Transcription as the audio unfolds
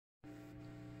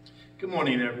Good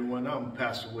morning, everyone. I'm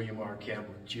Pastor William R.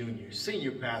 Campbell, Jr.,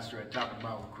 Senior Pastor at Top of the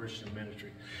Mountain Christian Ministry.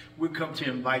 We've come to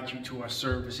invite you to our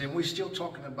service, and we're still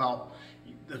talking about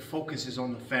the focus is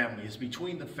on the family. It's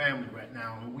between the family right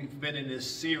now, and we've been in this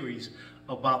series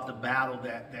about the battle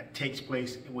that takes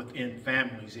place within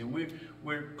families, and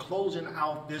we're closing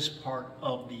out this part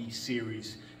of the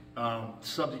series.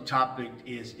 Subject topic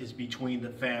is between the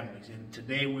families, and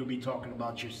today we'll be talking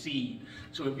about your seed.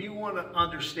 So if you want to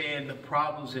understand the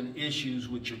problems and issues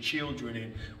with your children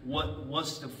and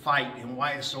what's the fight and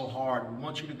why it's so hard, we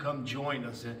want you to come join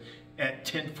us at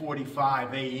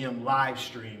 10:45 a.m. live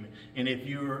stream. And if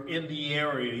you're in the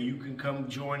area, you can come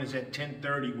join us at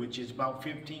 10:30, which is about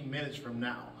 15 minutes from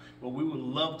now. But we would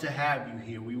love to have you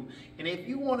here. And if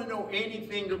you want to know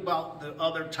anything about the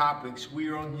other topics,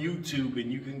 we're on YouTube,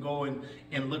 and you can go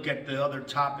and look at the other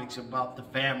topics about the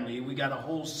family. We got a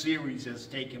whole series that's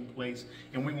taking place,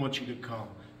 and we want you to come.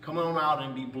 Come on out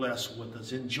and be blessed with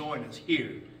us, and join us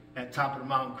here at Top of the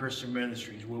Mountain Christian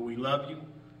Ministries, where we love you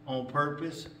on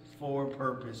purpose, for a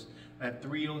purpose, at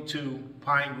 302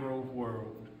 Pine Grove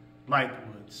Road,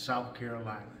 Blythewood, South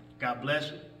Carolina. God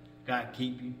bless you. God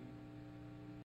keep you.